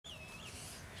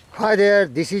Hi there,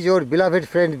 this is your beloved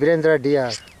friend Virendra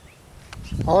Diyar.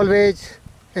 Always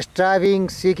striving,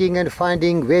 seeking and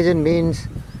finding ways and means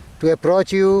to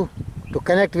approach you, to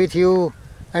connect with you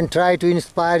and try to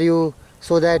inspire you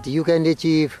so that you can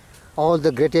achieve all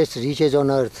the greatest riches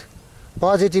on earth.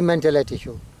 Positive mental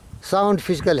attitude, sound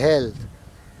physical health,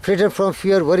 freedom from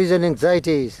fear, worries and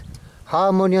anxieties,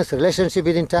 harmonious relationship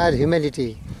with entire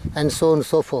humanity and so on and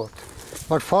so forth.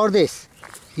 But for this,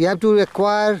 you have to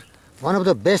acquire one of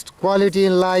the best quality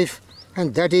in life,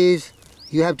 and that is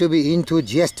you have to be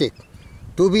enthusiastic.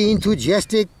 To be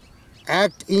enthusiastic,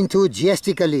 act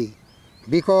enthusiastically,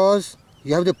 because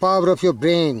you have the power of your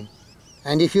brain,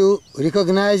 and if you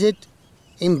recognize it,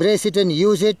 embrace it and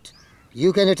use it,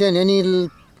 you can attain any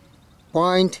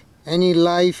point, any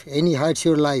life, any heights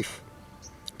your life.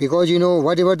 Because you know,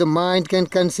 whatever the mind can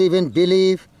conceive and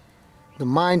believe, the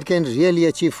mind can really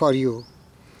achieve for you.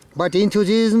 But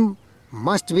enthusiasm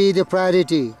must be the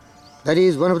priority. That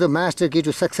is one of the master key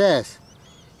to success.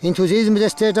 Enthusiasm is a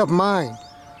state of mind.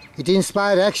 It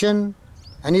inspires action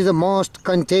and is the most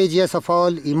contagious of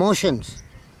all emotions.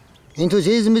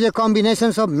 Enthusiasm is a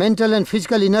combination of mental and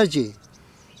physical energy,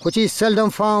 which is seldom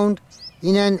found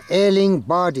in an ailing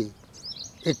body.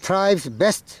 It thrives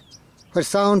best where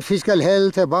sound physical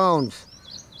health abounds.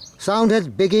 Sound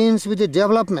health begins with the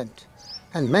development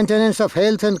and maintenance of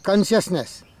health and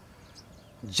consciousness.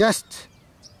 Just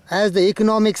as the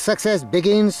economic success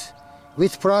begins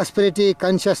with prosperity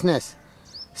consciousness,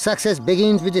 success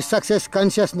begins with the success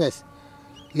consciousness.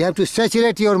 You have to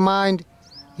saturate your mind,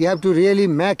 you have to really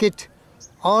make it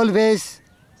always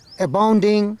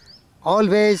abounding,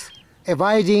 always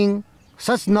abiding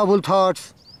such noble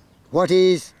thoughts.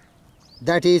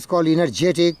 That is called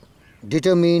energetic,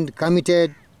 determined,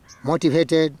 committed,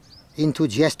 motivated,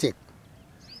 enthusiastic.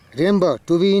 Remember,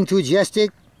 to be enthusiastic,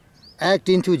 act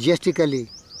enthusiastically,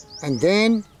 and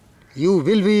then you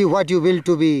will be what you will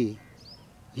to be.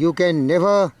 You can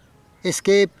never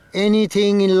escape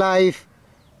anything in life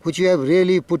which you have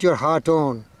really put your heart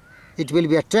on. It will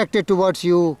be attracted towards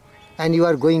you and you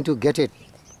are going to get it.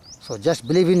 So just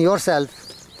believe in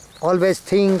yourself, always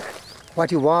think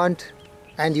what you want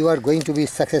and you are going to be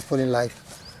successful in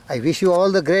life. I wish you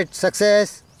all the great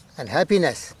success and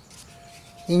happiness,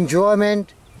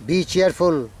 enjoyment, be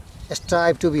cheerful,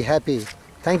 strive to be happy.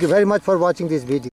 Thank you very much for watching this video.